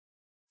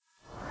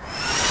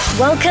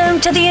Welcome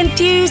to the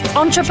Enthused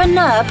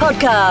Entrepreneur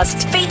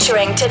Podcast,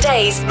 featuring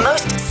today's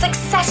most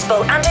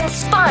successful and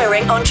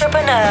inspiring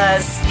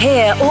entrepreneurs.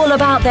 Hear all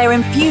about their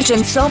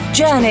Infusionsoft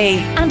journey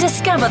and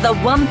discover the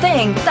one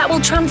thing that will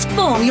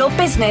transform your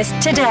business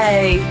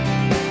today.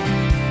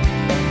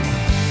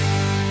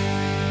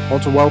 I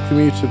want to welcome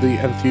you to the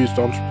Enthused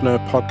Entrepreneur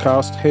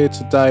Podcast. Here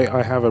today,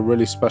 I have a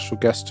really special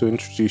guest to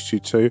introduce you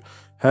to.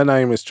 Her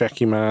name is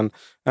Jacqui Mann,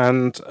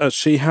 and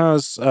she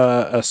has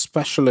a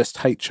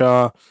specialist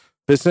HR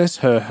business.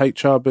 Her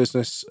HR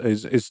business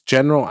is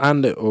general,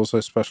 and it also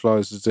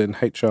specializes in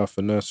HR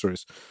for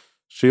nurseries.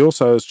 She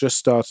also has just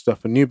started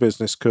up a new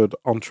business called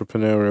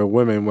Entrepreneurial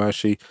Women, where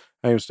she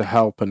aims to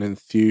help and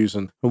enthuse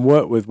and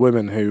work with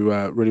women who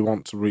really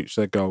want to reach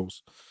their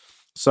goals.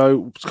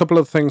 So a couple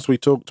of things we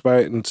talked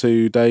about in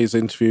today's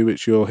interview,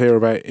 which you'll hear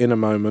about in a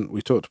moment.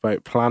 We talked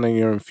about planning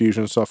your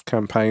Infusionsoft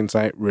campaigns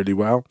out really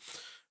well.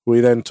 We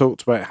then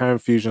talked about how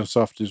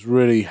Infusionsoft is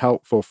really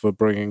helpful for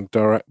bringing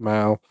direct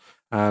mail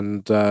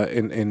and,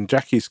 in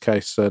Jackie's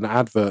case, an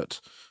advert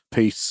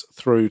piece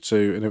through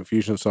to an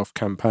Infusionsoft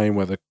campaign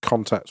where the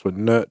contacts were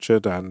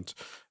nurtured and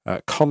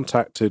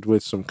contacted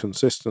with some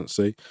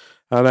consistency.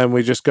 And then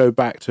we just go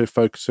back to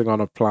focusing on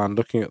a plan,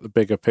 looking at the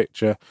bigger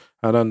picture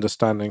and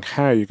understanding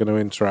how you're going to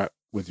interact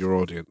with your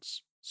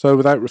audience. So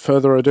without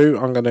further ado,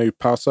 I'm going to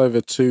pass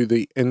over to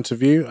the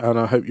interview, and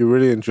I hope you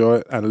really enjoy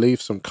it, and leave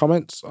some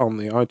comments on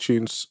the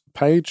iTunes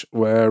page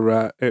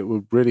where it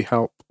would really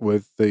help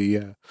with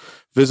the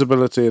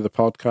visibility of the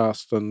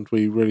podcast. And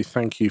we really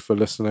thank you for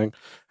listening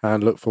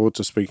and look forward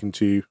to speaking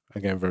to you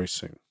again very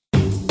soon.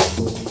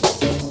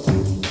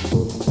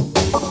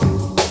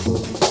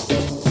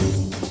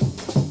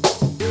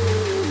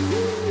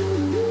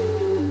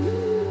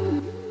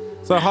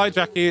 So hi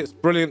Jacqui, it's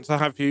brilliant to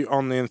have you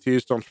on the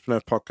Enthused Entrepreneur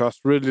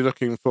Podcast. Really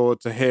looking forward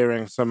to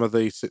hearing some of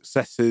the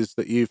successes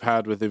that you've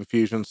had with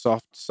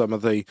Infusionsoft, some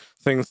of the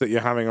things that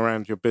you're having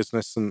around your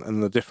business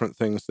and the different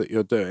things that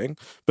you're doing.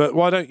 But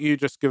why don't you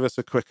just give us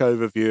a quick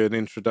overview and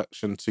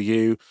introduction to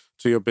you,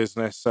 to your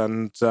business,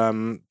 and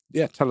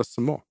tell us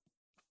some more.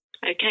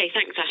 Okay,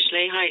 thanks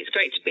Ashley. Hi, it's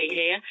great to be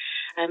here.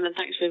 And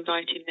thanks for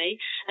inviting me.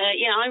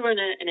 I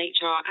run an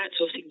HR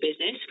outsourcing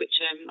business, which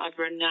I've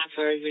run now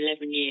for over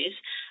 11 years.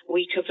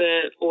 We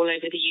cover all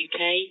over the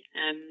UK,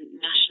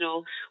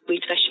 national.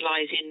 We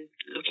specialise in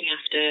looking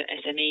after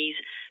SMEs,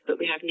 but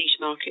we have niche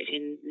markets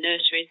in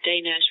nurseries, day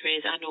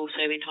nurseries, and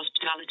also in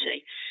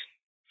hospitality.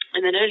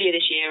 And then earlier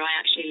this year, I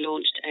actually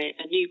launched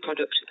a new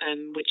product,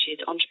 which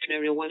is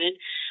Entrepreneurial Women,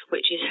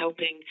 which is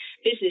helping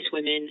business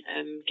women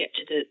get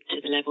to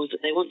the levels that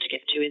they want to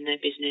get to in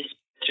their business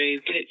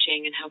through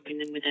coaching and helping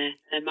them with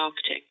their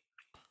marketing.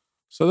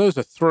 So those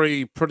are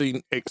three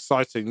pretty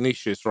exciting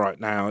niches right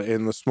now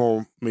in the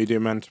small,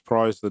 medium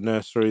enterprise, the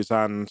nurseries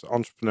and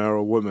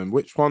Entrepreneurial Women.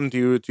 Which one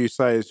do you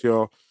say is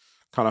your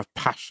kind of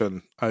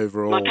passion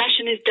overall? My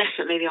passion is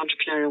definitely the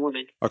Entrepreneurial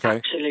Woman.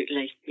 Okay.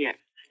 Absolutely. Yeah,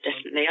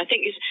 definitely. I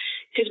think it's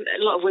because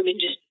a lot of women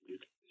just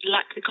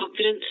lack the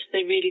confidence.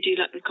 They really do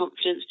lack the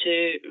confidence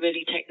to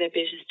really take their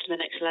business to the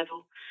next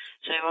level.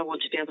 So I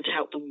want to be able to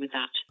help them with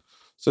that.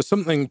 So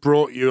something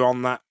brought you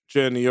on that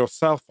journey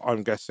yourself,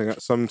 I'm guessing,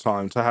 at some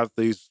time, to have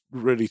these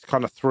really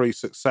kind of three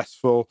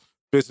successful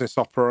business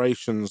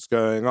operations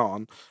going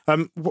on.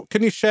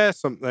 Can you share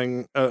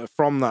something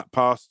from that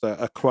past,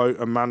 a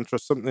quote, a mantra,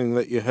 something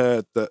that you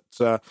heard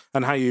that,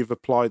 and how you've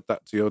applied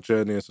that to your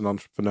journey as an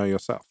entrepreneur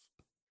yourself?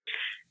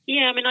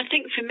 Yeah, I mean, I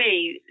think for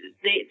me,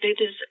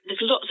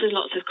 there's lots and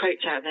lots of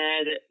quotes out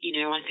there that,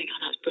 I think,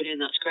 oh, that's brilliant,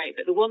 that's great.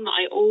 But the one that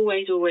I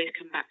always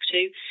come back to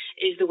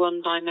is the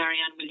one by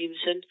Marianne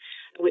Luton,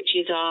 which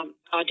is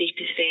our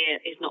deepest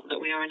fear is not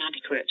that we are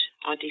inadequate.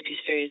 Our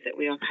deepest fear is that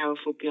we are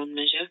powerful beyond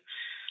measure.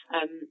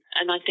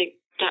 And I think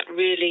that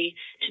really,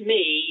 to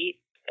me,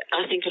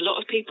 I think a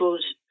lot of people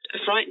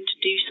are frightened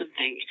to do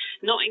something,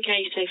 not in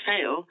case they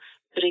fail,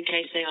 but in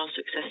case they are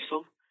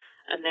successful.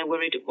 And they're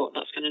worried at what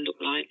that's going to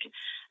look like.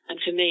 And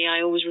for me,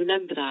 I always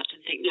remember that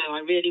and think, no, I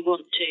really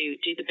want to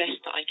do the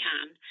best that I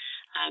can.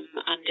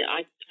 And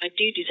I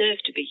do deserve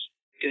to be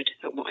good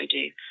at what I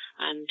do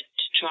and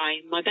to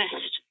try my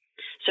best.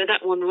 So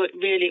that one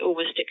really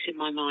always sticks in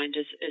my mind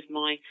as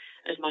my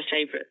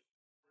favourite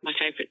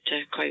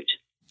quote.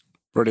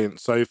 Brilliant.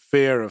 So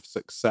fear of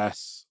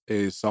success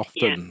is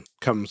often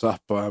comes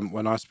up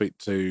when I speak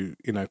to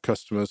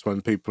customers,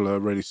 when people are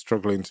really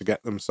struggling to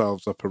get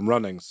themselves up and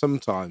running.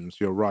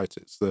 Sometimes you're right;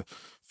 it's the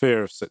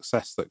fear of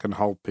success that can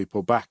hold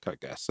people back, I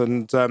guess.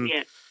 And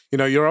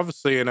you're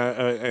obviously in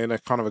a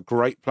kind of a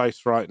great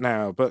place right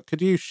now. But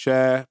could you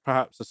share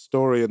perhaps a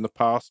story in the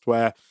past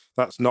where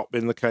that's not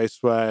been the case,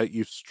 where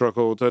you've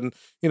struggled? And,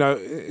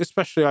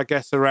 especially, I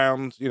guess,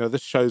 around,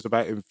 this show's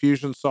about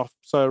Infusionsoft.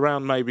 So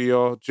around maybe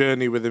your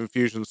journey with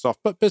Infusionsoft,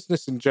 but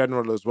business in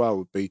general as well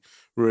would be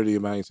really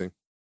amazing.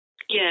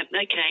 Yeah,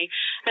 okay.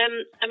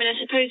 I mean, I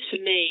suppose for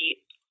me,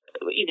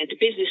 the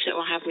business that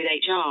I have with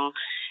HR,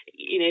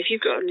 if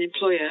you've got an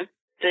employer,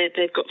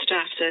 they've got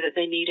staff so that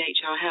they need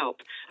HR help.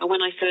 And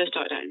when I first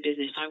started out in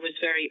business, I was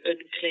very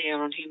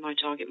unclear on who my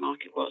target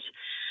market was.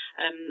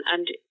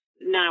 And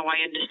now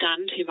I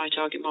understand who my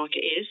target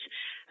market is.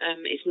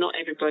 It's not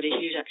everybody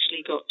who's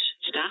actually got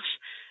staff,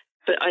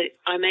 but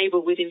I'm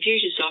able with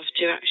Infusionsoft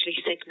to actually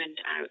segment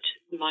out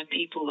my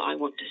people that I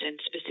want to send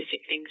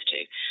specific things to.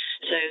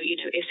 So,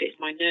 if it's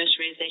my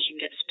nurseries, they can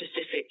get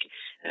specific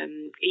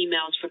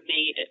emails from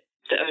me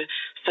that are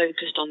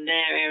focused on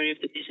their area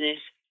of the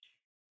business.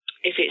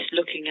 If it's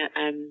looking at,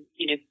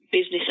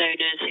 business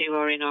owners who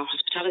are in our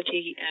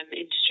hospitality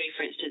industry,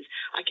 for instance,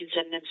 I can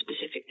send them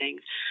specific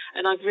things.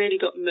 And I've really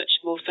got much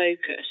more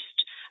focused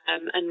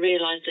and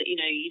realised that,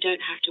 you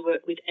don't have to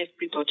work with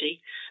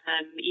everybody.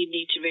 You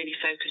need to really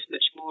focus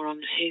much more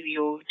on who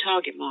your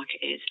target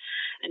market is.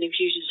 And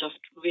Infusionsoft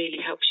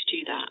really helps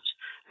you do that.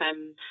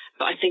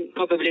 But I think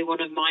probably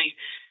one of my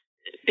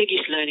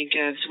biggest learning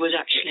curves was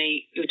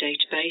actually your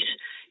database.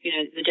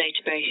 The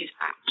database is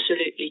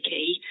absolutely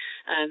key.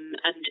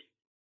 And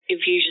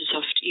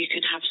Infusionsoft, you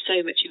can have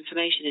so much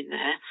information in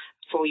there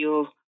for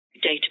your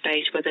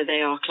database, whether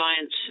they are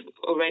clients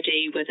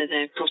already, whether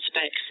they're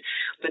prospects,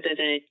 whether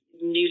they're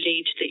new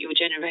leads that you're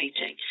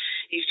generating.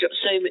 You've got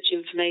so much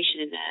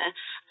information in there,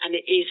 and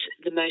it is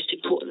the most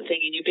important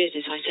thing in your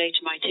business. I say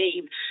to my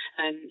team,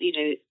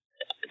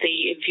 the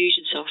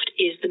Infusionsoft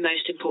is the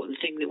most important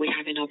thing that we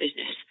have in our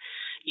business.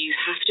 You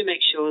have to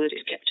make sure that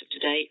it's kept up to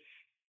date.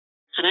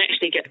 And I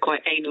actually get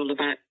quite anal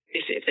about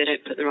if they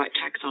don't put the right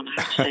tags on,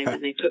 I have to say, when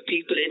they put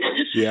people in.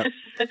 Yeah.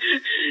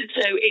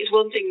 So it's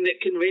one thing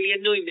that can really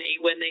annoy me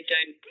when they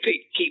don't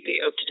keep it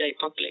up to date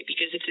properly,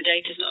 because if the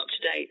data's not up to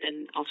date,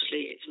 then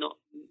obviously it's not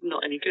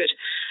any good.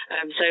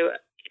 So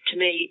to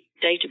me,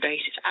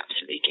 database is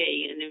absolutely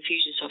key, and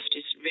Infusionsoft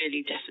is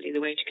really definitely the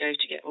way to go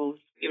to get all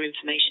your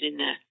information in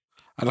there.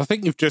 And I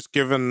think you've just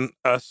given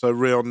us a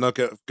real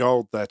nugget of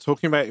gold there,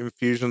 talking about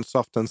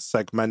Infusionsoft and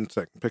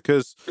segmenting,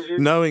 because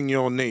knowing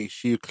your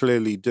niche, you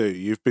clearly do.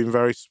 You've been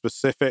very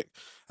specific.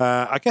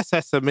 I guess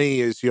SME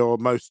is your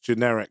most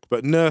generic,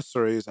 but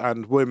nurseries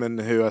and women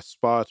who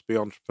aspire to be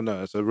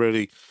entrepreneurs are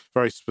really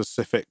very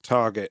specific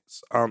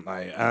targets, aren't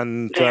they?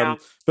 And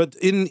but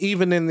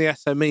even in the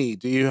SME,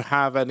 do you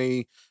have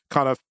any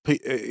kind of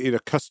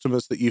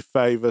customers that you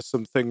favour,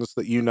 some things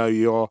that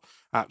you're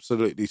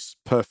absolutely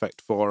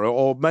perfect for,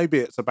 or maybe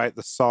it's about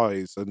the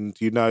size, and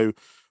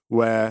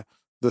where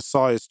the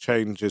size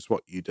changes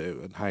what you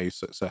do and how you're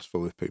successful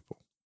with people?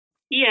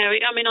 Yeah,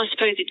 I mean, I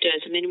suppose it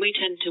does. I mean, we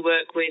tend to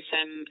work with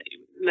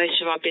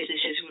most of our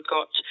businesses. We've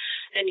got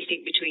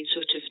anything between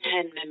sort of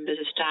 10 members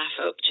of staff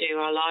up to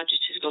our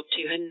largest has got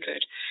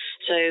 200.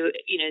 So,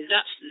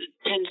 that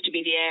tends to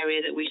be the area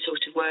that we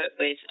sort of work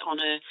with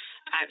on a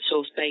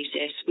outsourced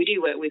basis. We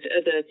do work with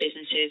other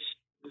businesses,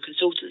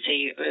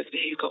 consultancy,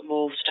 who've got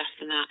more staff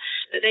than that,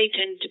 but they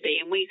tend to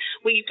be, and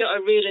we've got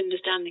a real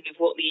understanding of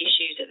what the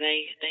issues that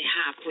they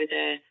have with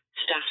their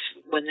staff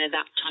when they're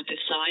that type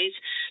of size.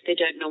 They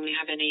don't normally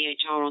have any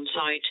HR on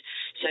site,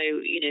 so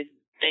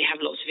they have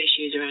lots of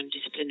issues around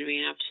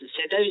disciplinary and absence.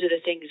 So those are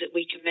the things that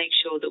we can make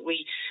sure that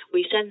we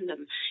send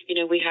them.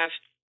 We have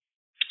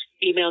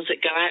emails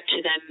that go out to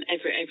them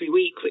every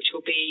week, which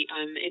will be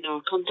in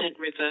our content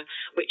river,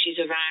 which is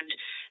around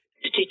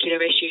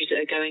particular issues that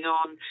are going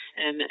on,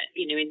 in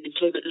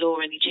employment law,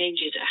 any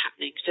changes that are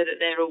happening, so that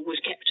they're always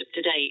kept up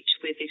to date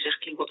with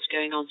exactly what's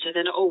going on. So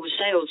they're not always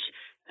sales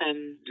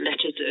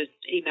letters,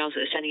 emails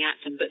that are sending out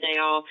them, but they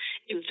are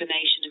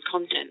information and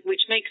content,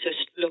 which makes us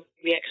look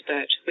the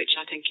expert, which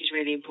I think is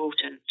really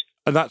important.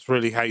 And that's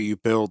really how you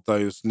build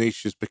those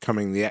niches,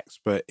 becoming the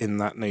expert in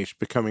that niche,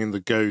 becoming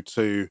the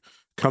go-to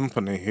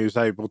company who's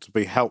able to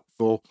be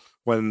helpful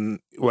when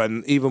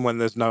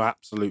there's no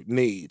absolute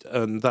need.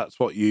 And that's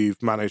what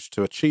you've managed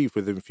to achieve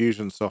with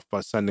Infusionsoft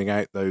by sending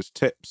out those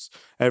tips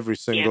every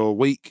single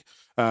week,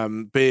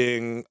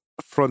 being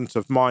front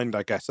of mind,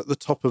 I guess, at the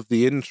top of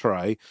the in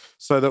tray,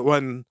 so that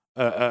when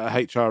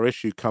a HR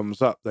issue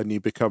comes up, then you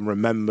become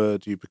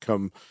remembered, you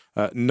become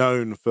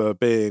known for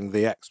being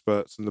the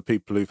experts and the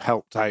people who've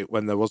helped out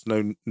when there was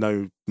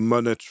no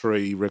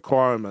monetary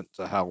requirement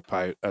to help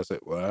out, as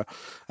it were.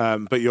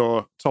 But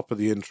you're top of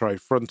the in tray,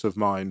 front of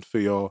mind for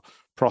your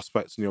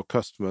prospects and your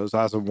customers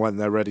as and when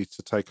they're ready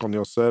to take on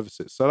your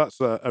services. So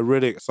that's a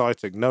really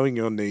exciting, knowing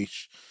your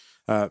niche,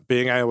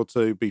 being able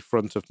to be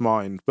front of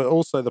mind, but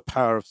also the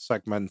power of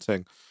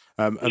segmenting.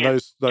 And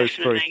those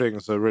three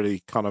things are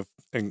really kind of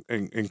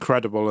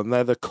incredible. And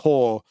they're the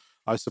core,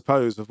 I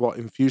suppose, of what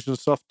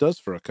Infusionsoft does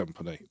for a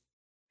company.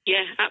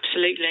 Yeah,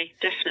 absolutely.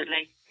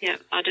 Definitely. Yeah,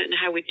 I don't know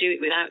how we'd do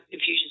it without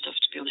Infusionsoft,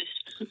 to be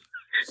honest.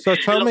 So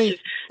tell me,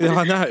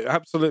 I know,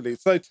 absolutely.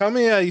 So tell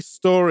me a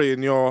story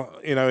in your,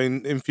 in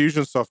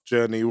Infusionsoft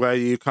journey where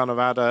you kind of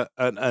had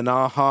an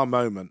aha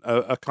moment,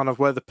 a kind of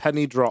where the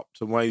penny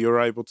dropped and where you're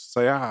able to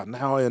say,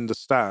 now I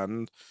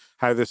understand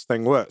how this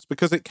thing works,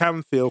 because it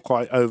can feel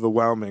quite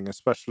overwhelming,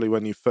 especially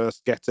when you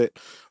first get it,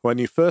 when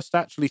you first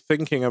actually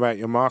thinking about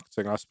your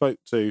marketing. I spoke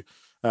to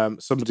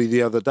somebody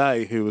the other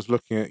day who was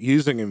looking at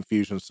using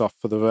Infusionsoft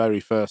for the very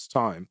first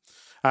time.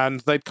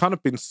 And they'd kind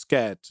of been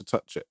scared to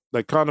touch it.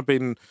 They'd kind of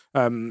been,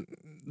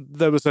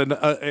 there was an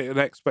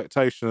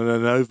expectation and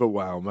an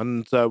overwhelm.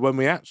 And when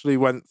we actually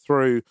went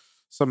through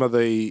some of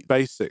the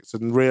basics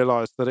and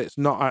realised that it's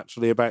not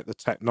actually about the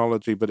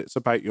technology, but it's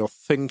about your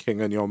thinking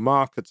and your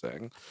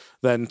marketing,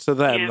 then to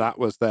them that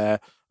was their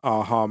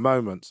aha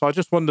moment. So I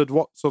just wondered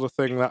what sort of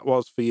thing that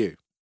was for you.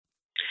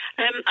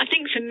 I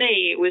think for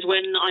me, it was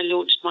when I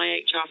launched my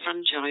HR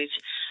franchise,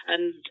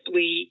 and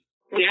we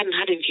hadn't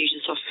had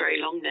Infusionsoft very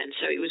long then,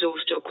 so it was all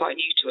still quite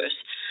new to us.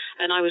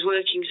 And I was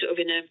working sort of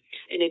in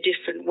a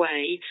different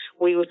way.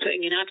 We were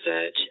putting an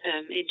advert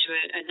into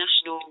a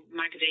national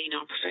magazine,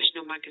 our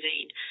professional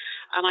magazine,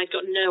 and I'd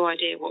got no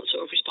idea what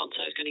sort of response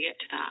I was going to get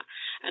to that.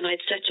 And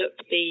I'd set up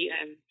the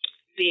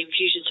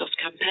Infusionsoft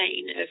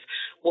campaign of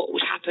what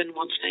would happen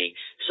once they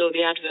saw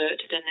the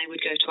advert. Then they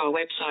would go to our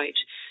website,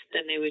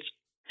 then they would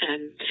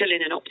fill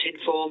in an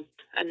opt-in form,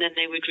 and then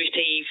they would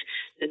receive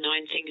the 9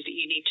 things that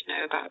you need to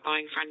know about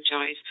buying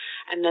franchise,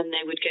 and then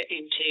they would get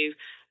into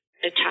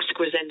a task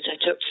was then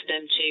set up for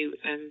them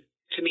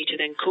for me to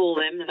then call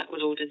them, and that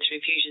was all done through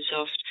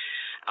Infusionsoft.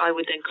 I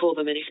would then call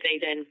them, and if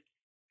they then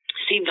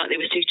seemed like they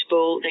were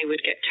suitable, they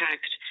would get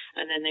tagged,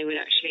 and then they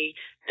would actually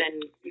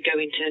then go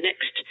into the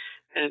next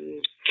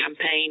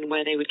campaign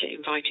where they would get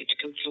invited to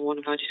come to one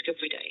of our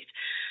discovery days.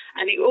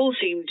 And it all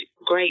seemed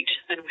great,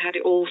 and we had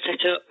it all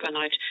set up, and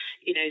I'd,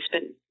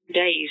 spent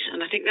days.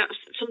 And I think that's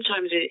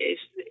sometimes is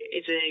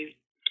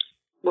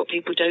what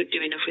people don't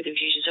do enough with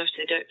Infusionsoft.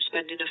 They don't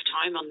spend enough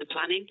time on the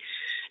planning.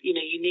 You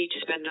need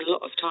to spend a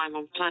lot of time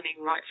on planning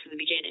right from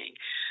the beginning.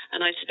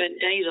 And I'd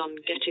spent days on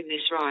getting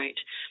this right.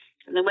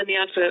 And then when the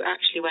advert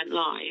actually went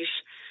live,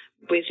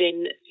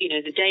 within,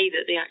 the day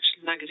that the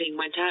actual magazine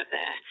went out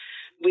there,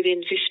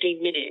 within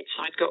 15 minutes,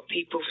 I'd got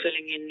people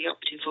filling in the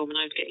opt-in form, and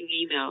I was getting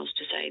emails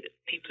to say that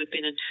people had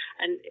been in.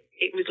 And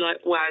it was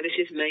like, wow, this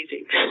is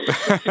amazing.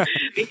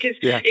 Because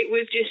it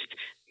was just,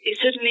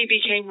 it suddenly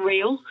became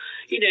real.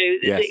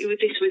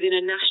 This within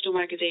a national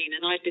magazine,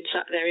 and I'd been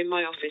sat there in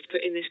my office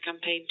putting this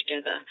campaign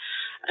together,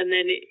 and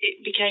then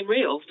it became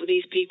real. For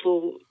these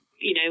people,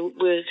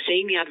 were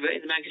seeing the advert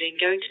in the magazine,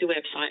 going to the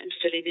website and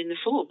filling in the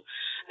form.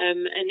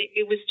 And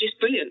it was just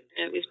brilliant.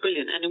 It was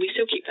brilliant. And we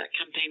still keep that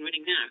campaign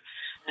running now.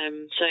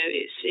 So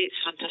it's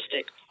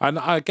fantastic. And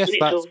I guess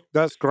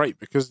that's great,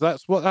 because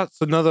that's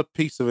another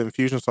piece of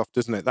Infusionsoft,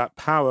 isn't it? That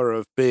power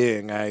of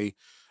being a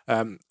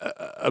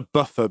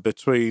buffer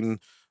between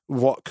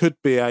what could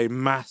be a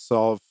mass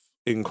of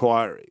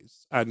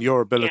inquiries and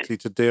your ability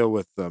to deal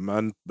with them.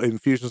 And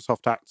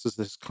Infusionsoft acts as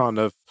this kind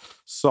of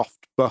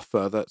soft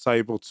buffer that's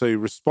able to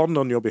respond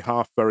on your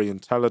behalf very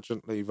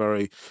intelligently,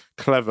 very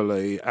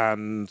cleverly,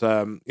 and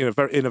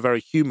in a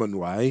very human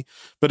way.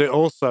 But it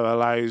also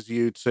allows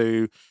you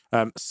to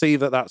see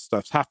that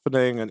stuff's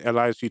happening, and it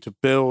allows you to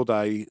build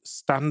a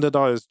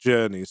standardized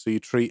journey, so you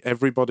treat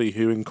everybody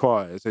who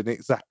inquires in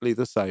exactly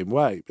the same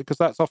way, because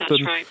that's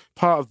often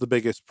part of the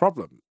biggest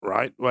problem,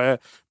 right? Where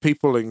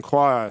people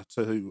inquire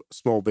to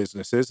small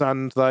businesses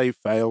and they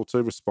fail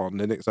to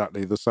respond in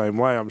exactly the same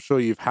way. I'm sure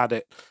you've had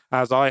it,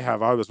 as I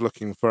have. I was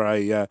looking for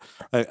a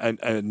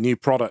new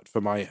product for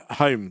my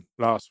home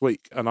last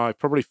week, and I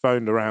probably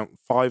phoned around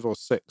 5 or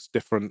 6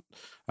 different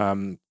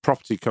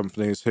property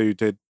companies who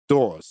did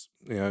doors.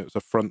 It was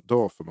a front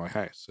door for my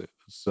house. It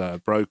was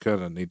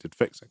broken and needed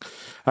fixing.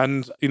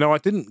 And, I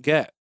didn't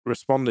get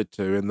responded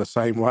to in the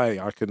same way.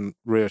 I can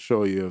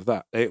reassure you of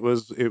that. It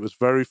was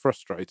very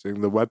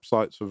frustrating. The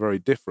websites were very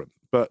different.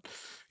 But,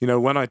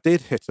 when I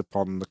did hit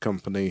upon the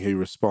company who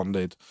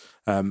responded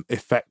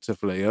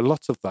effectively, a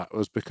lot of that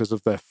was because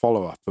of their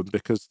follow-up, and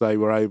because they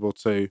were able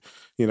to,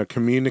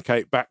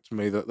 communicate back to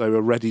me that they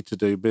were ready to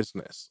do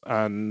business.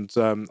 And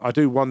I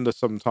do wonder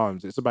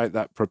sometimes, it's about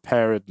that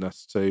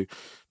preparedness to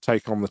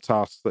take on the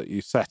tasks that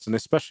you set, and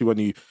especially when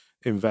you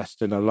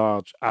invest in a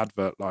large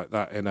advert like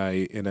that in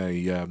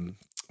a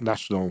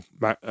national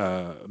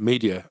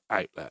media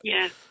outlet.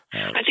 Yeah.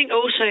 I think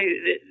also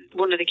that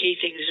one of the key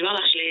things as well,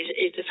 actually,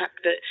 is the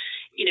fact that,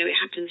 it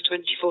happens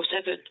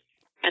 24/7.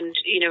 And,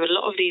 a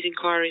lot of these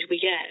inquiries we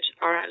get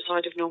are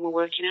outside of normal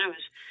working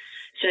hours.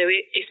 So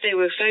if they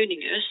were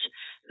phoning us,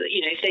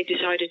 if they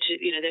decided to,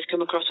 they've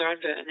come across our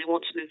advert and they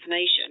want some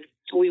information,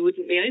 we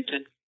wouldn't be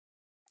open.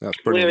 That's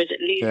brilliant. Whereas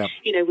at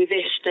least, with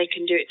this, they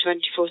can do it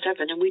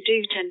 24/7. And we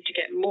do tend to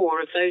get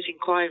more of those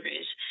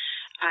inquiries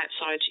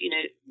outside,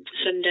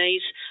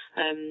 Sundays.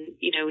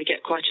 We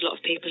get quite a lot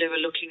of people who are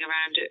looking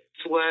around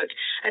for work.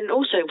 And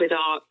also with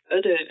our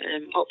other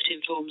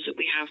opt-in forms that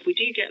we have, we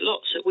do get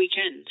lots at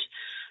weekends,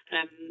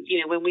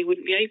 when we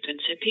wouldn't be open.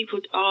 So people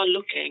are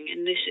looking,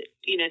 and this,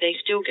 they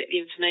still get the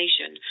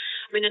information.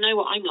 I mean, I know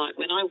what I'm like.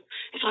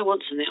 If I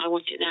want something, I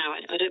want it now.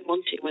 I don't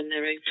want it when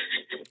they're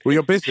open. Well,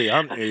 you're busy,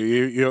 aren't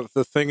you?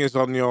 The thing is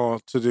on your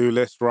to-do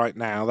list right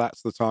now.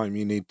 That's the time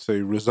you need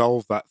to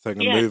resolve that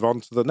thing and move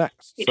on to the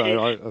next.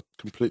 I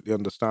completely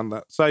understand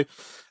that. So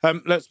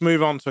let's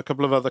move on to a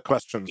couple of other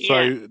questions. Yeah.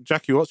 So,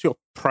 Jackie, what's your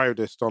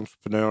proudest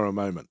entrepreneurial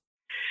moment?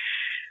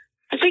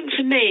 I think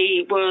for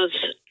me was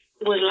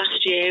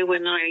last year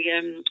when I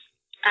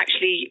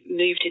actually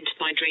moved into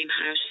my dream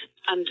house,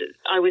 and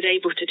I was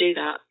able to do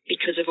that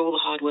because of all the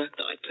hard work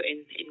that I put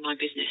in my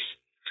business.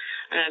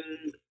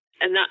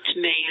 that to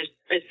me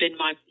has been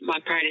my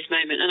proudest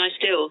moment. And I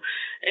still,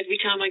 every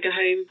time I go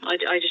home,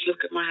 I just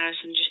look at my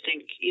house and just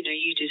think,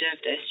 you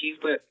deserve this.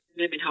 You've worked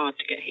living hard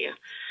to get here.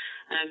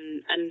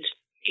 And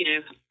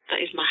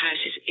that is my house,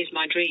 is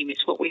my dream.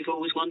 It's what we've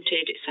always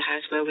wanted. It's the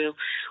house where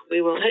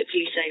we will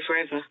hopefully stay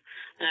forever.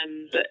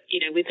 But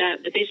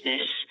without the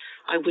business,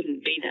 I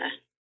wouldn't be there.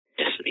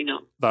 Definitely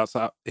not.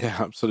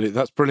 Absolutely.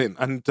 That's brilliant.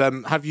 And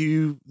have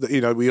you,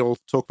 we all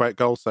talk about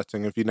goal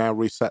setting. Have you now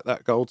reset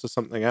that goal to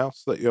something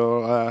else that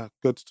you're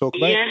good to talk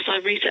about? Yes,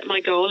 I've reset my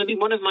goal. I mean,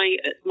 one of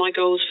my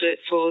goals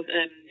for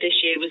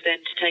this year was then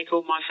to take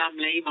all my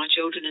family, my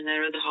children and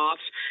their other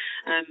halves,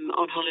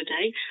 on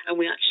holiday. And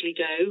we actually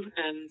go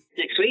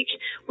next week.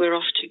 We're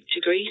off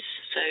to Greece.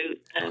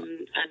 So,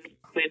 and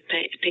we're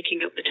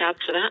picking up the tab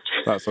for that.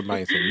 That's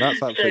amazing.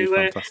 That's absolutely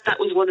fantastic. That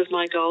was one of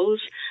my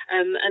goals.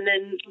 And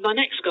then my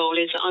next goal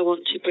is that I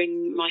want to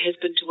bring my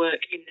husband to work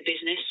in the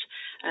business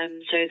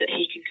so that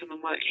he can come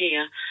and work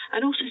here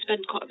and also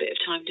spend quite a bit of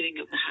time doing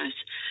up the house.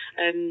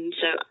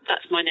 So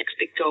that's my next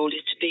big goal,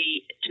 is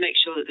to make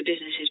sure that the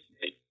business is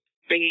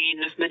bringing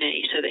enough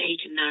money so that he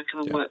can now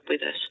come and work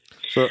with us.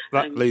 So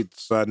that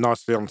leads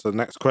nicely on to the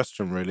next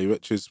question, really,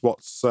 which is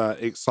what's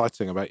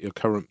exciting about your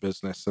current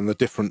business and the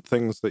different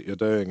things that you're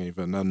doing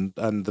even,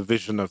 and the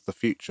vision of the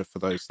future for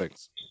those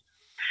things?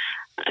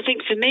 I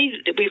think for me,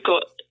 we've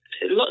got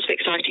lots of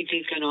exciting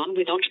things going on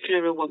with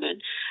Entrepreneurial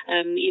Women,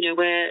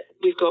 where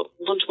we've got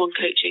one-to-one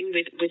coaching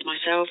with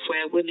myself,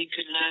 where women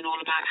can learn all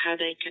about how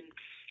they can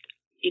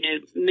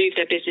move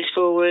their business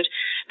forward,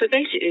 but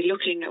basically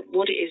looking at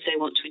what it is they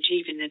want to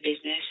achieve in their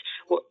business,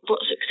 what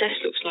success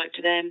looks like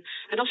to them,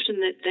 and often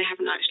they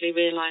haven't actually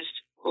realised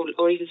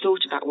or even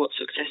thought about what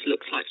success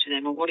looks like to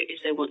them or what it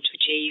is they want to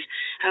achieve,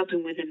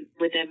 helping with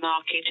their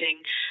marketing,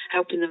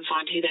 helping them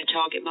find who their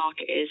target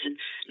market is, and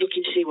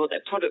looking to see what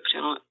their product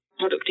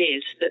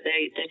is that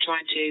they're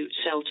trying to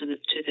sell to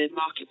the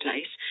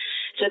marketplace.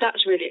 So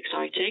that's really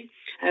exciting.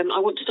 I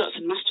want to start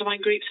some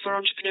mastermind groups for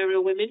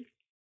entrepreneurial women.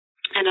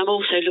 And I'm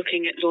also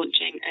looking at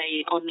launching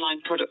a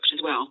online product as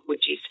well,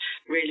 which is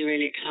really,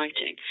 really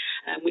exciting,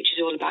 which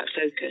is all about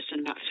focus and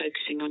about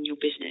focusing on your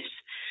business.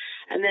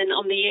 And then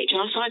on the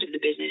HR side of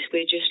the business,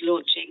 we're just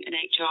launching an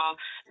HR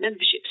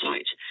membership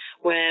site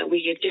where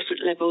we give 3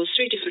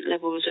 different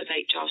levels of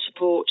HR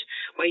support,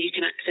 where you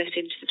can access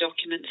into the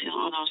documents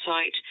on our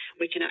site.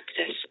 We can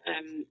access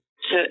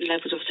certain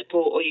levels of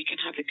support, or you can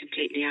have a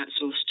completely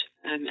outsourced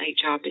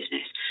HR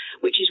business,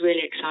 which is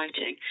really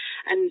exciting.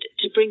 And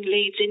to bring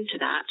leads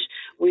into that,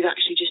 we've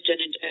actually just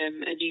done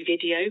a new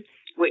video,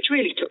 which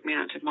really took me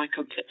out of my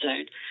comfort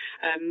zone.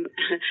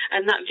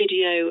 And that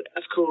video,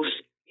 of course,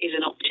 is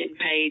an opt-in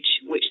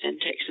page, which then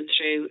takes them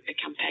through a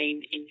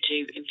campaign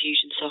into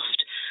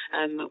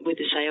Infusionsoft with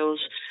the sales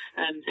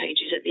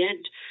pages at the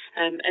end.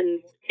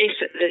 And if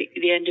at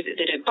the end of it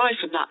they don't buy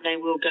from that, they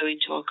will go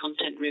into our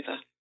content river.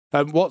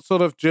 What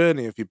sort of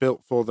journey have you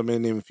built for them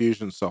in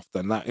Infusionsoft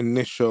then? That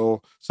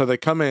initial, so they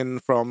come in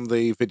from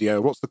the video.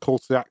 What's the call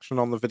to action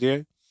on the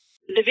video?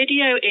 The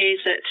video is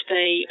that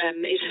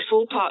is a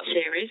 4-part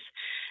series.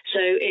 So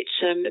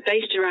it's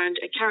based around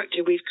a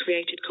character we've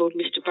created called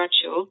Mr.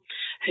 Bradshaw,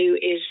 who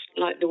is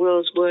like the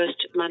world's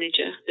worst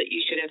manager that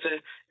you could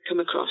ever come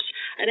across.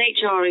 And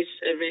HR is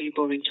a really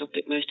boring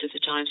topic most of the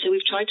time. So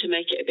we've tried to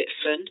make it a bit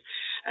fun.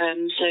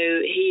 So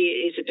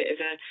he is a bit of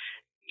a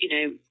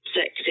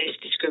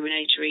sexist,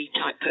 discriminatory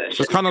type person.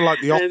 So it's kind of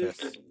like The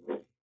Office.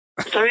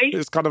 Sorry?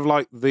 It's kind of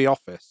like The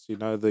Office,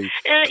 the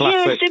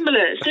classic.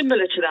 Yeah,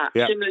 similar to that.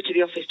 Yeah. Similar to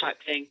The Office type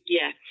thing,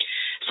 yeah.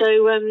 So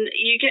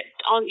you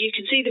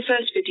can see the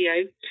first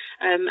video,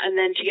 and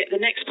then to get the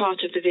next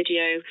part of the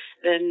video,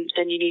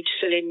 then you need to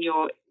fill in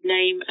your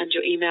name and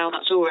your email.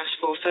 That's all we're asked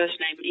for, first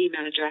name and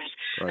email address.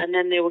 Right. And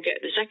then they will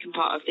get the second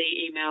part of the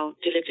email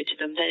delivered to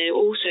them. They'll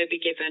also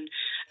be given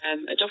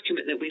a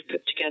document that we've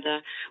put together,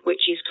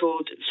 which is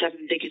called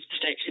 7 Biggest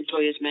Mistakes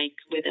Employers Make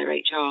with Their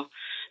HR.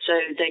 So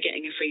they're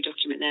getting a free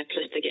document there,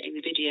 plus they're getting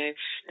the video.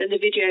 Then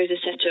the videos are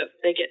set up.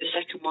 They get the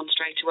second one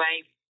straight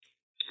away.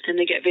 And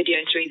they get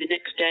video 3 the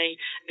next day,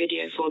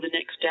 video 4 the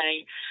next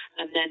day,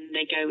 and then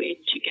they go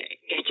into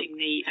getting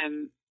the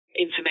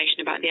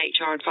information about the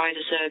HR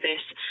advisor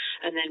service,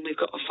 and then we've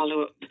got a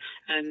follow-up,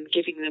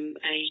 giving them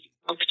a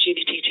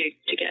opportunity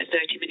to get a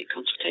 30-minute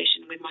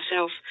consultation with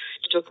myself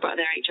to talk about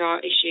their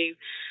HR issue,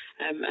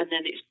 and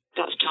then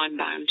that's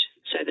time-bound,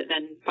 so that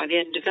then by the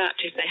end of that,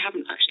 if they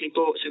haven't actually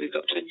bought, so we've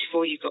got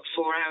 24, you've got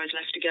 4 hours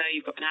left to go,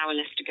 you've got an hour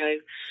left to go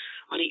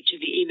on each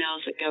of the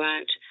emails that go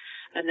out.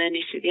 And then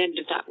if at the end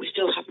of that we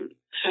still haven't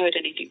heard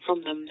anything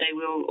from them, they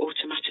will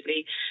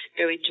automatically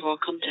go into our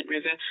content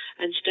river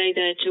and stay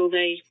there till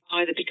they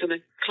either become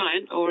a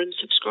client or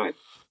unsubscribe.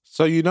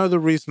 So the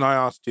reason I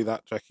asked you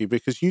that, Jackie,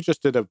 because you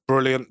just did a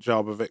brilliant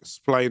job of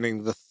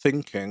explaining the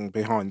thinking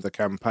behind the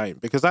campaign.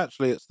 Because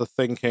actually it's the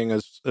thinking,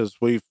 as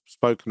we've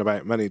spoken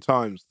about many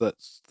times,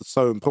 that's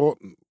so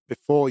important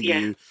before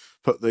you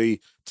put the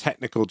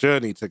technical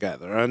journey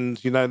together.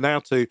 And, now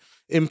to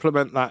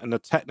implement that in a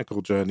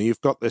technical journey,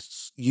 you've got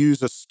this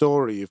user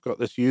story, you've got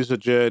this user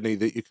journey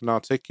that you can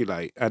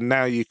articulate. And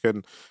now you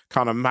can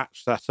kind of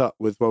match that up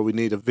with, well, we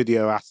need a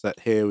video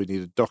asset here, we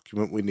need a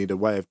document, we need a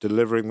way of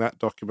delivering that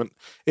document.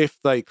 If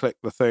they click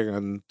the thing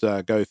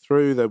and go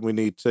through, then we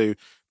need to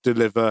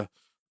deliver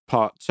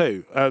part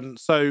 2. And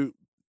so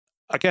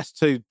I guess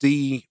to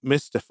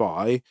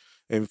demystify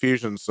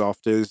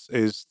Infusionsoft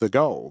is the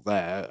goal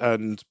there.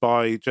 And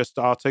by just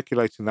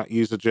articulating that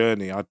user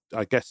journey,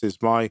 I guess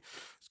is my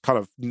kind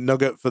of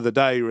nugget for the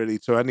day, really,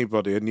 to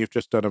anybody. And you've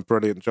just done a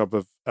brilliant job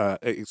of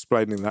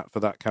explaining that for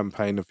that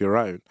campaign of your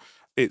own.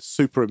 It's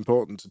super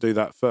important to do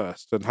that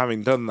first. And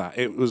having done that,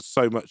 it was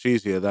so much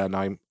easier then,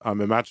 I'm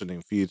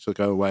imagining, for you to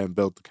go away and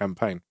build the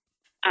campaign.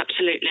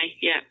 Absolutely,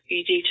 yeah.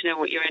 You need to know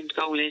what your end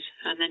goal is,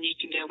 and then you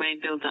can go away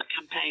and build that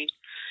campaign.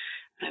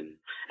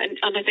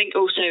 And I think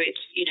also it's,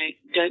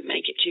 don't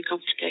make it too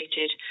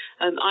complicated.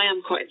 I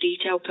am quite a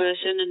detailed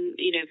person, and,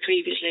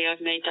 previously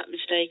I've made that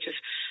mistake of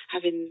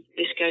having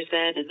this goes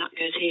there, then that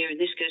goes here,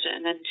 and this goes there,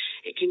 and then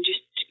it can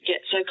just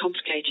get so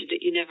complicated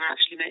that you never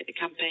actually make the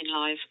campaign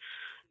live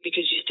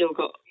because you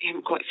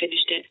haven't quite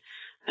finished it.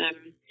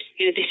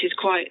 This is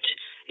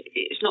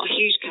it's not a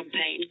huge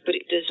campaign, but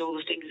it does all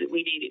the things that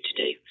we need it to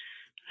do.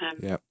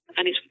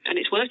 And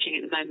it's working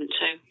at the moment.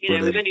 So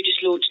we've only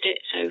just launched it,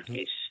 so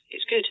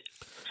it's good.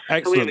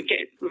 Excellent. And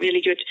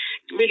we get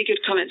really good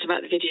comments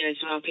about the videos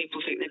as well.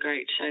 People think they're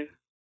great. So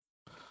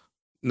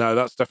no,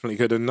 that's definitely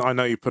good, and I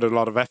know you put a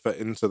lot of effort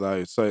into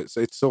those. So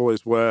it's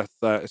always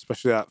worth,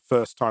 especially that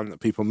first time that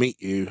people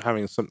meet you,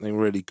 having something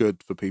really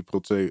good for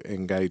people to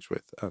engage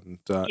with and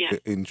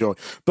enjoy.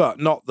 But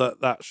not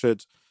that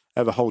should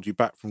ever hold you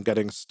back from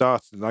getting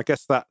started. And I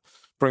guess that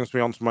brings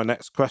me on to my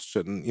next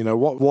question.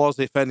 What was,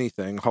 if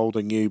anything,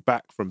 holding you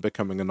back from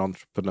becoming an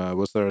entrepreneur?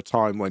 Was there a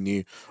time when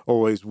you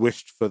always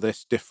wished for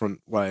this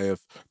different way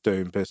of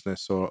doing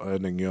business or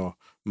earning your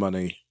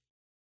money?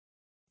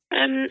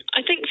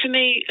 I think for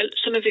me,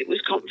 some of it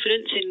was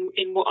confidence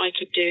in what I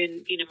could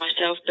do and,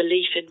 myself,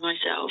 belief in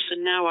myself.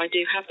 And now I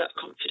do have that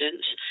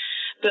confidence.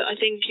 But I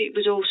think it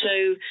was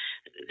also,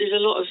 there's a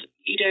lot of,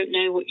 you don't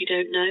know what you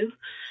don't know.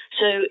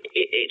 So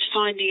it's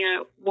finding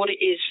out what it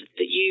is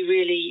that you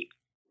really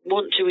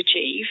want to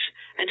achieve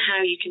and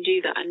how you can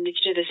do that. And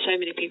there's so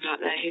many people out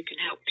there who can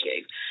help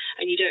you,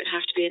 and you don't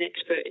have to be an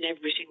expert in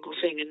every single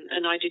thing.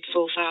 And I did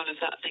fall foul of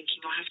that,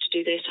 thinking I have to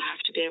do this, I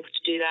have to be able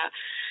to do that.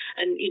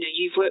 And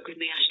you've worked with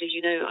me, Ashley,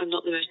 I'm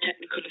not the most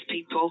technical of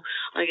people.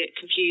 I get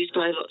confused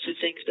by lots of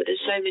things, but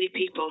there's so many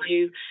people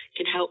who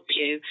can help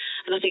you.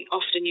 And I think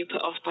often you're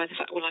put off by the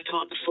fact, well, I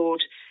can't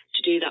afford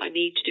to do that, I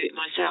need to do it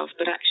myself.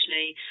 But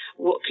actually,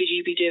 what could you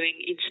be doing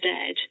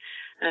instead?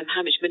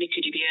 How much money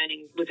could you be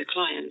earning with a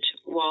client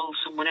while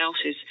someone else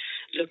is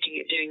looking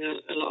at doing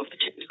a lot of the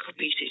technical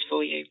pieces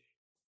for you?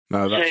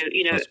 No,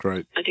 that's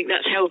great. I think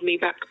that's held me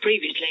back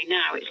previously.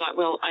 Now it's like,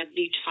 well, I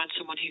need to find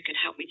someone who can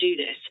help me do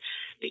this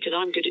because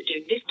I'm good at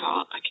doing this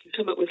part. I can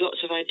come up with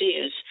lots of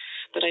ideas,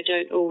 but I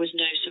don't always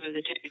know some of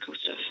the technical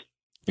stuff.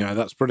 Yeah,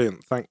 that's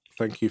brilliant.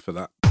 Thank you for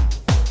that.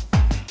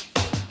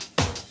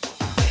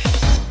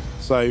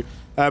 So,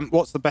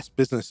 what's the best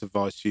business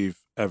advice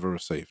you've ever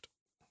received?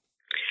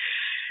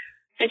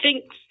 I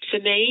think for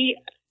me,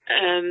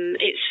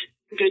 it's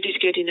good is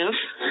good enough.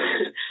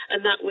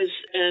 And that was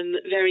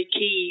very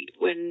key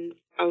when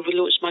I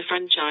launched my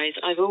franchise.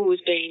 I've always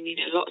been,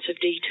 lots of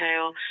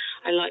detail.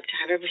 I like to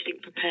have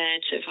everything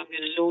prepared. So if I'm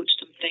going to launch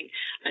something,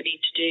 I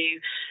need to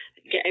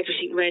get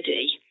everything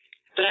ready.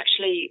 But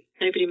actually,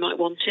 nobody might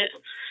want it.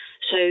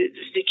 So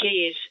the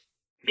key is,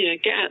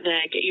 get out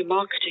there, get your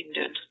marketing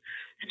done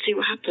and see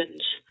what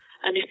happens.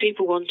 And if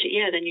people want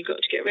it, then you've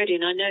got to get ready.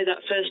 And I know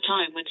that first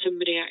time when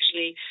somebody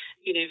actually,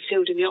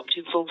 filled in the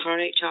opt-in form for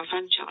our HR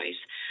franchise,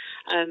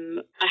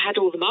 I had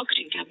all the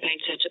marketing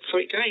campaigns set up for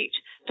it, great.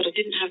 But I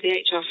didn't have the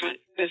HR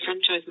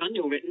franchise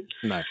manual written.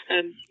 No.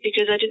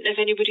 Because I didn't know if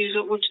anybody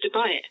wanted to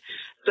buy it.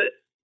 But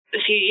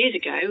a few years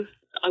ago,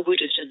 I would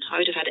have done.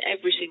 I would have had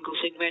every single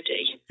thing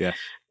ready. Yes.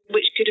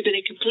 Which could have been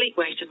a complete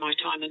waste of my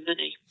time and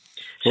money.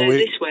 So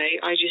this way,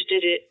 I just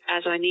did it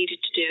as I needed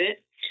to do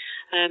it.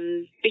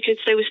 Because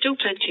there was still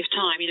plenty of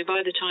time.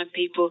 By the time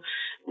people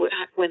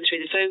went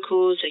through the phone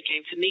calls, they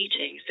came for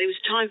meetings, there was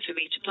time for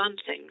me to plan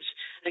things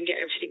and get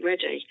everything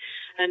ready.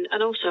 And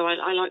also,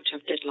 I like to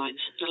have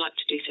deadlines. I like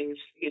to do things,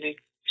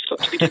 it's got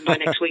to be done by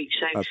next week.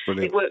 So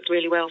it worked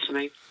really well for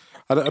me.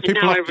 And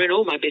now I run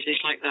all my business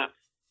like that.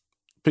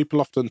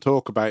 People often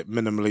talk about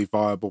minimally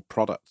viable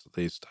products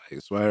these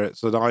days, where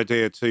it's an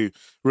idea to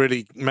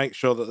really make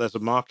sure that there's a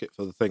market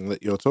for the thing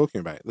that you're talking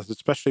about,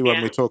 especially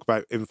when we talk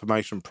about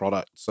information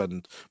products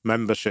and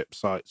membership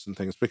sites and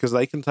things, because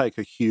they can take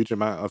a huge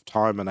amount of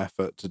time and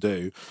effort to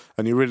do.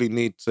 And you really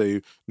need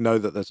to know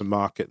that there's a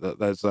market, that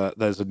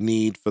there's a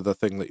need for the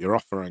thing that you're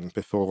offering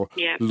before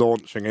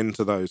launching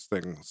into those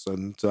things.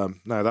 And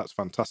no, that's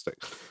fantastic.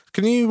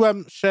 Can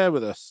you share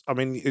with us,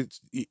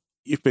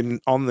 you've been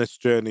on this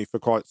journey for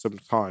quite some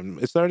time.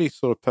 Is there any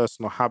sort of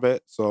personal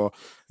habits or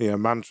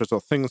mantras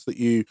or things that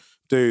you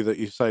do that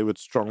you say would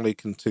strongly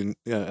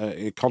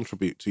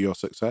contribute to your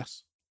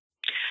success?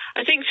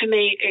 I think for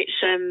me, it's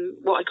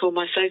what I call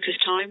my focus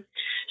time.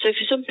 So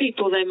for some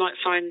people, they might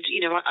find,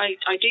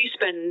 I do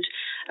spend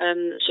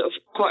sort of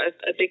quite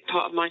a big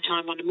part of my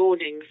time on the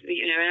mornings,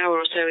 an hour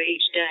or so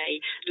each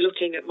day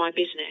looking at my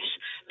business.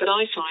 But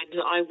I find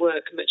that I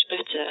work much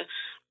better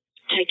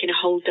taking a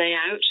whole day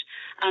out.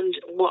 And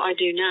what I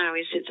do now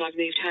is, since I've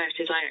moved house,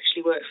 is I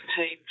actually work from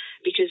home,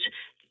 because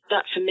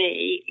that for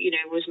me,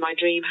 was my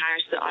dream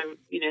house that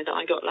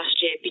I got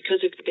last year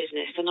because of the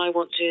business, and I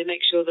want to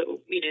make sure that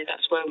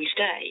that's where we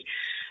stay.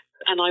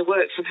 And I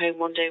work from home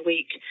one day a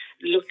week,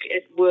 look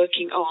at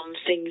working on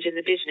things in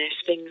the business,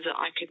 things that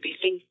I could be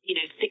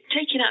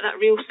taking out that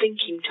real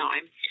thinking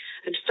time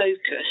and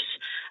focus,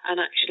 and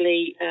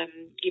actually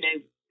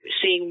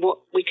seeing what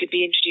we could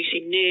be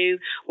introducing new,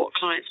 what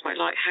clients might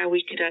like, how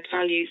we could add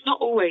value. It's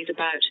not always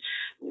about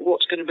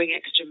what's going to bring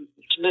extra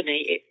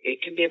money.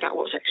 It can be about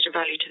what's extra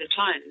value to the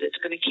client that's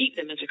going to keep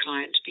them as a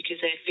client, because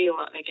they feel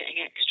like they're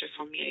getting extra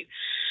from you.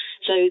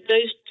 So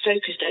those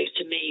focus days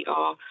to me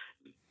are,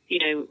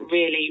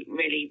 really,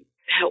 really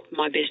help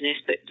my business.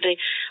 But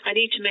I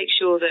need to make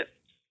sure that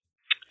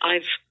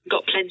I've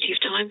got plenty of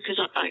time, because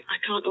I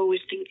can't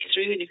always think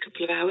through in a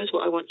couple of hours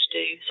what I want to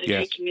do. So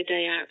yes. Taking a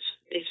day out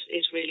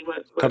is really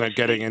work. Kind of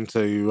getting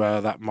into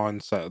that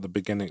mindset at the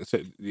beginning.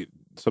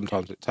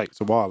 Sometimes it takes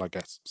a while, I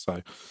guess.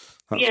 So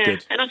that's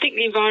good. And I think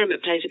the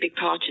environment plays a big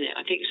part in it.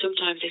 I think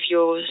sometimes if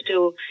you're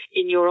still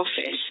in your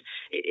office,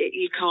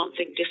 you can't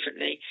think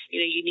differently.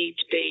 You need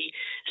to be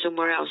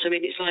somewhere else. I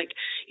mean, it's like,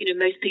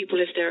 most people,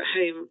 if they're at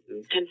home,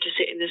 tend to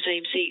sit in the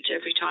same seat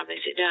every time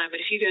they sit down. But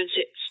if you go and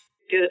sit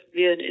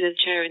in a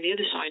chair in the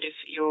other side of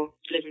your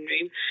living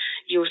room,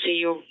 you'll see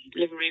your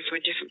living room from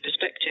a different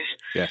perspective.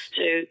 Yes.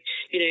 So,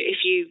 if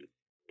you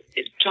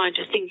trying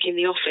to think in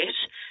the office,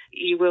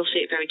 you will see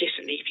it very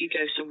differently if you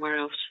go somewhere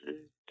else and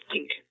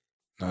think.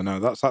 No,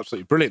 that's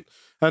absolutely brilliant.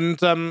 And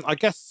I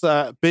guess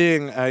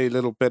being a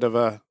little bit of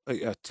a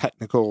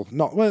technical,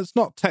 it's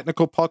not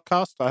technical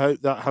podcast. I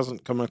hope that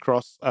hasn't come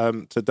across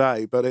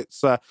today, but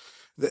it's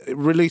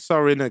release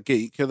our inner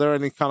geek. Are there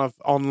any kind of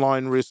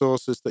online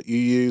resources that you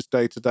use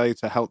day to day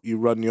to help you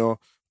run your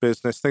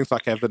business? Things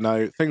like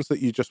Evernote, things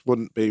that you just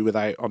wouldn't be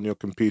without on your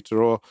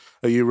computer, or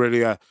are you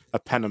really a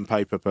pen and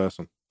paper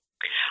person?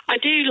 I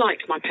do like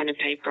my pen and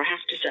paper, I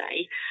have to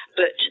say,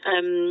 but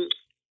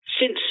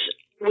since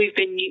we've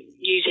been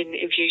using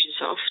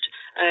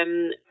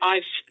Infusionsoft,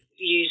 I've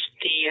used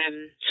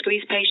the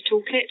squeeze page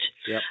toolkit,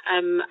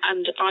 and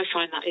I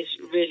find that is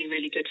really,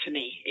 really good for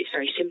me. It's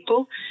very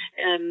simple.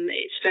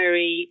 It's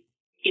very,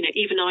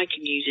 even I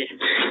can use it.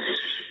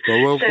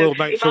 Well, we'll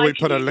make sure we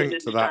put a link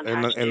to that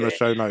in the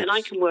show notes. And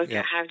I can work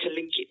out how to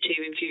link it to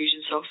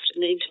Infusionsoft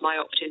and into my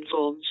opt-in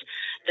forms.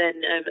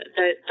 Then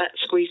that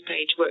squeeze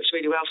page works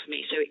really well for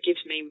me. So it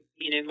gives me,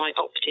 my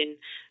opt-in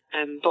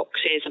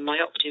boxes and my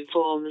opt-in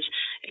forms.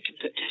 It can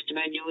put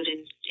testimonials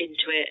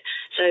into it.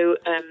 So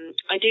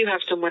I do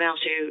have someone else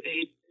who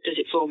does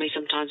it for me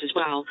sometimes as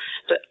well.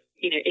 But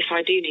if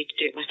I do need to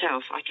do it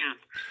myself, I can.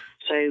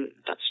 So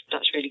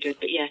that's really good.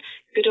 But yeah,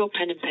 good old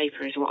pen and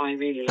paper is what I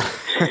really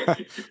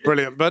like.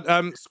 Brilliant. But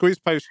Squeeze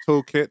Page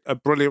Toolkit, a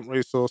brilliant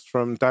resource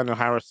from Daniel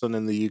Harrison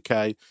in the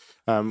UK.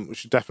 We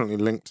should definitely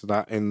link to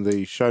that in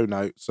the show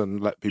notes and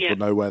let people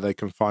know where they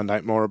can find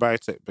out more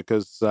about it,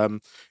 because I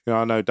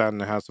know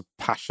Daniel has a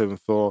passion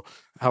for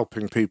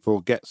helping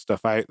people get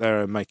stuff out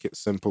there and make it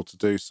simple to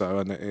do so,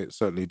 and it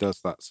certainly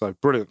does that. So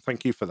brilliant.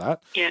 Thank you for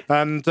that. Yeah.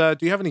 And do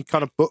you have any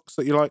kind of books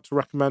that you like to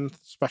recommend,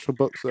 special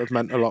books that have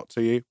meant a lot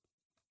to you?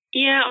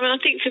 Yeah, I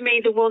think for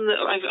me, the one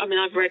that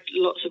I've read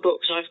lots of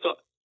books. I've got,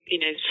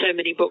 so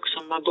many books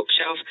on my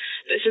bookshelf.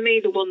 But for me,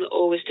 the one that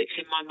always sticks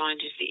in my mind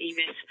is the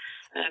E-Myth.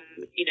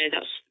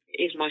 That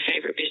is my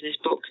favourite business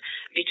book,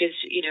 because,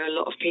 a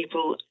lot of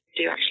people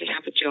do actually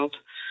have a job.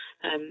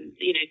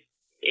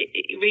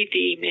 Read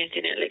the E-Myth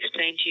and it'll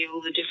explain to you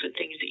all the different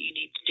things that you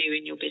need to do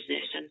in your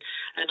business. And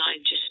I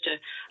just,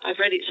 I've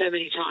read it so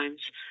many times.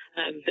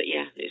 But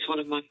yeah, it's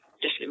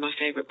definitely my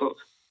favourite book.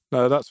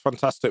 No, that's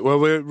fantastic.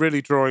 Well, we're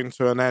really drawing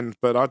to an end,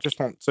 but I just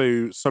want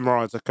to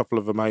summarise a couple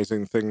of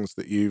amazing things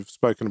that you've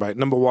spoken about.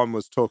 Number one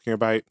was talking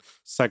about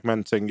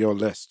segmenting your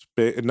list,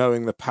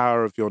 knowing the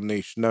power of your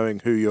niche, knowing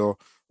who your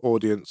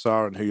audience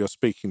are and who you're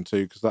speaking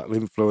to, because that'll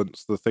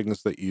influence the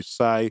things that you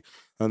say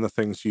and the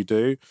things you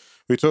do.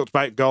 We talked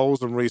about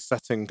goals and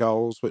resetting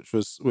goals, which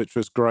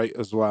was great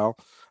as well.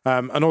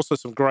 And also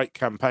some great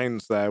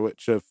campaigns there,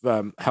 which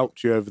have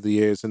helped you over the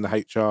years in the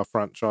HR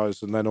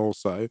franchise, and then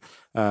also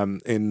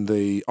in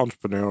the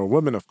Entrepreneurial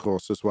Women, of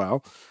course, as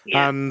well.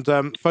 Yeah.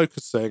 And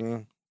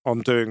focusing on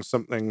doing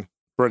something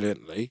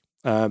brilliantly,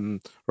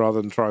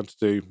 rather than trying to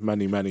do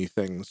many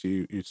things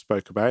you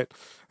spoke about,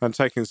 and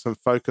taking some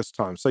focus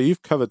time. So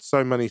you've covered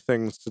so many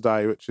things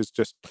today, which is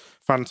just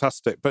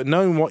fantastic. But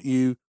knowing what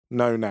you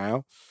know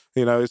now.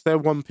 Is there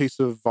one piece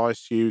of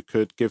advice you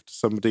could give to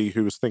somebody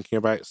who was thinking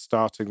about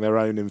starting their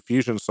own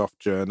Infusionsoft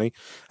journey?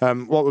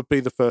 What would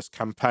be the first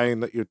campaign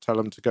that you'd tell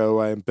them to go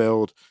away and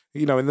build,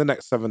 in the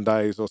next 7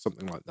 days or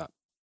something like that?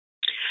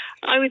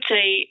 I would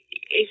say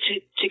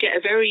to get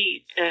a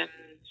very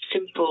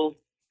simple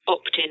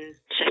opt-in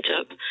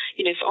setup.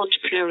 For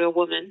Entrepreneurial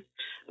Women,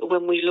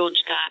 when we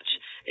launched that,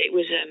 it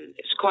was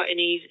quite an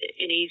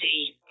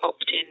easy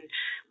opt-in.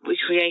 I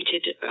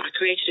created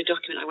a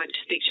document. I went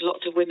to speak to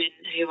lots of women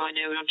who I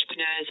know are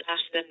entrepreneurs,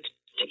 asked them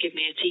to give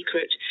me a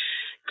secret,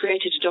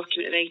 created a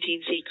document of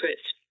 18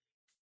 secrets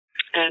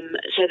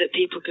so that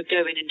people could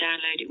go in and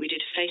download it. We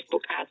did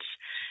Facebook ads.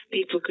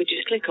 People could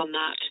just click on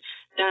that,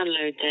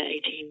 download their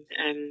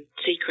 18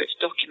 secrets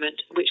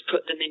document, which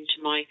put them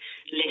into my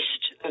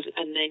list,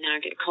 and they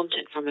now get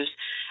content from us.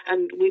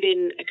 And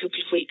within a couple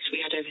of weeks, we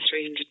had over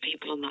 300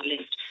 people on that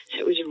list. So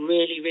it was a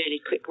really,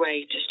 really quick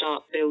way to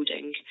start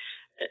building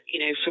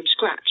from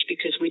scratch,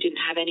 because we didn't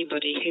have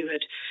anybody who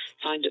had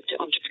signed up to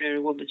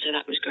Entrepreneurial Women, so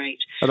that was great.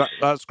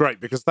 That's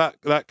great, because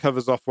that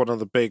covers off one of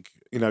the big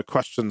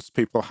questions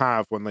people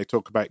have when they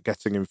talk about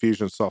getting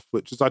Infusionsoft,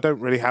 which is, I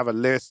don't really have a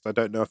list. I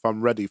don't know if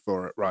I'm ready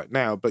for it right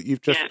now. But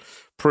you've just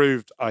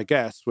proved, I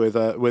guess, with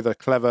a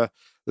clever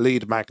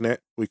lead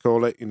magnet, we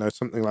call it,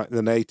 something like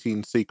an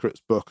 18 secrets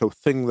book, a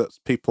thing that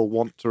people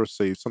want to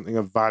receive, something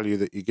of value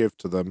that you give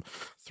to them.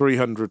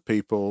 300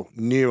 people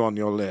new on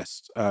your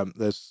list.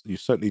 You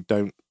certainly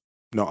don't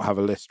not have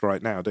a list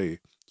right now, do you?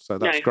 So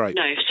that's great.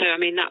 No. So,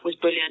 that was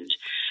brilliant.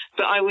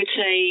 But I would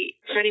say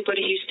for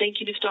anybody who's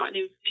thinking of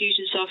starting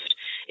Infusionsoft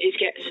is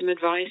get some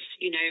advice,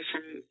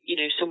 from,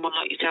 someone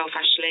like yourself,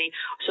 Ashley,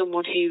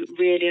 someone who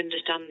really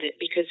understands it,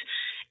 because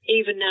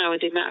even now,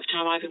 with the amount of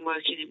time I've been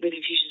working with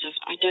Infusionsoft,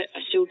 I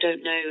still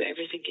don't know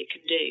everything it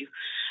can do.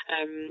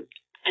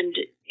 And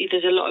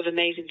there's a lot of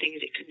amazing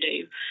things it can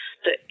do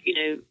that,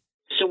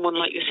 someone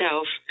like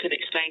yourself can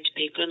explain to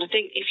people. And I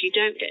think if you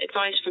don't get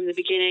advice from the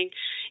beginning,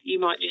 you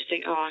might just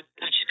think, I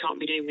just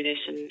can't be doing with this,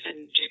 and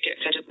just get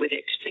fed up with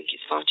it because think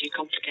it's far too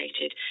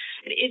complicated.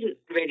 And it isn't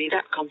really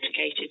that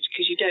complicated,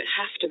 because you don't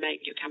have to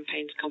make your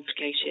campaigns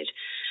complicated,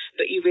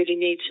 but you really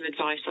need some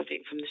advice, I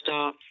think, from the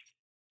start.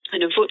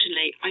 And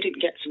unfortunately, I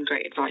didn't get some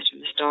great advice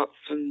from the start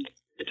from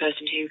the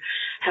person who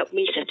helped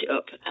me set it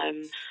up.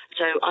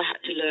 So I had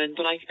to learn,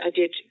 but I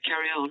did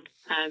carry on.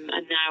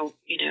 And now,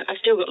 I've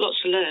still got lots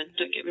to learn.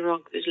 Don't get me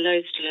wrong, there's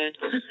loads to learn.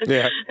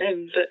 Yeah.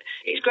 But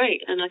it's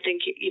great. And I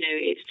think,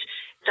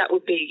 that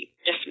would be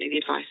definitely the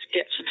advice.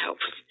 Get some help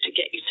to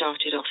get you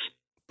started off.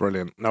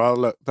 Brilliant. Now,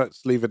 look,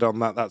 let's leave it on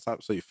that. That's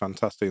absolutely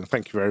fantastic. And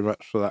thank you very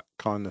much for that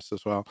kindness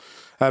as well.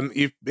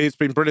 It's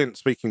been brilliant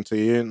speaking to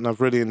you, and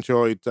I've really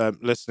enjoyed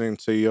listening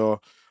to your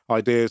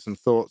ideas and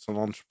thoughts on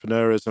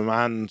entrepreneurism,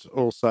 and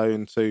also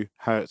into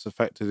how it's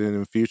affected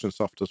in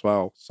Infusionsoft as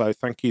well. So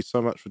thank you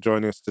so much for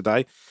joining us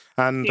today.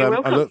 And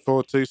I look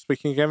forward to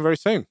speaking again very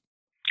soon.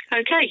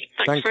 Okay.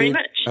 Thanks very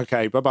much.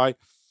 Okay. Bye-bye.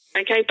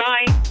 Okay.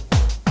 Bye.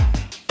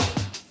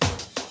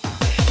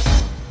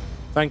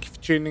 Thank you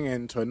for tuning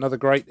in to another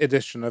great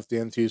edition of the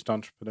Enthused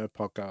Entrepreneur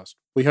podcast.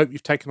 We hope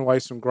you've taken away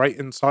some great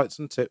insights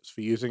and tips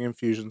for using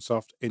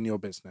Infusionsoft in your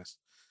business.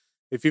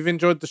 If you've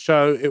enjoyed the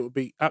show, it would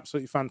be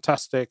absolutely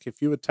fantastic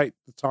if you would take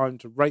the time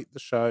to rate the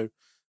show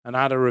and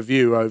add a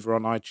review over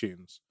on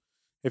iTunes.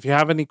 If you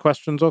have any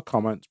questions or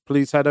comments,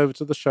 please head over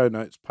to the show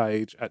notes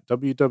page at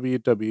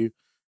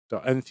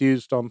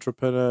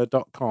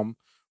www.enthusedentrepreneur.com,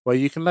 where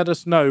you can let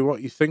us know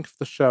what you think of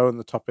the show and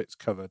the topics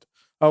covered.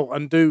 Oh,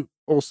 and do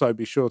also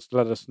be sure to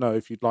let us know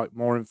if you'd like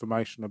more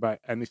information about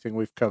anything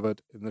we've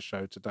covered in the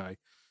show today.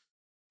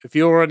 If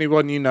you or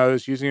anyone you know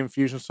is using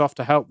Infusionsoft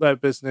to help their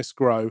business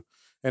grow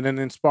in an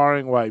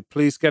inspiring way,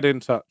 please get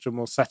in touch and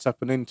we'll set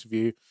up an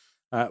interview,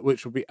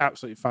 which will be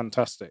absolutely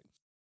fantastic.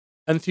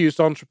 Enthused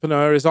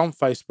Entrepreneur is on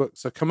Facebook,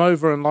 so come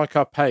over and like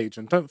our page.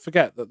 And don't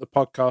forget that the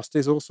podcast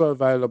is also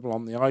available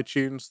on the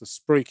iTunes, the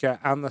Spreaker,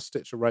 and the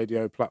Stitcher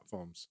Radio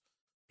platforms.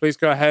 Please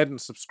go ahead and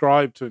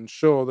subscribe to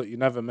ensure that you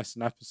never miss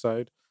an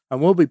episode.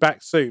 And we'll be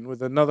back soon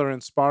with another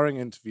inspiring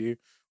interview.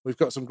 We've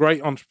got some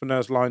great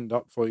entrepreneurs lined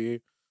up for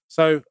you.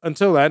 So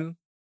until then,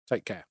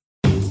 take care.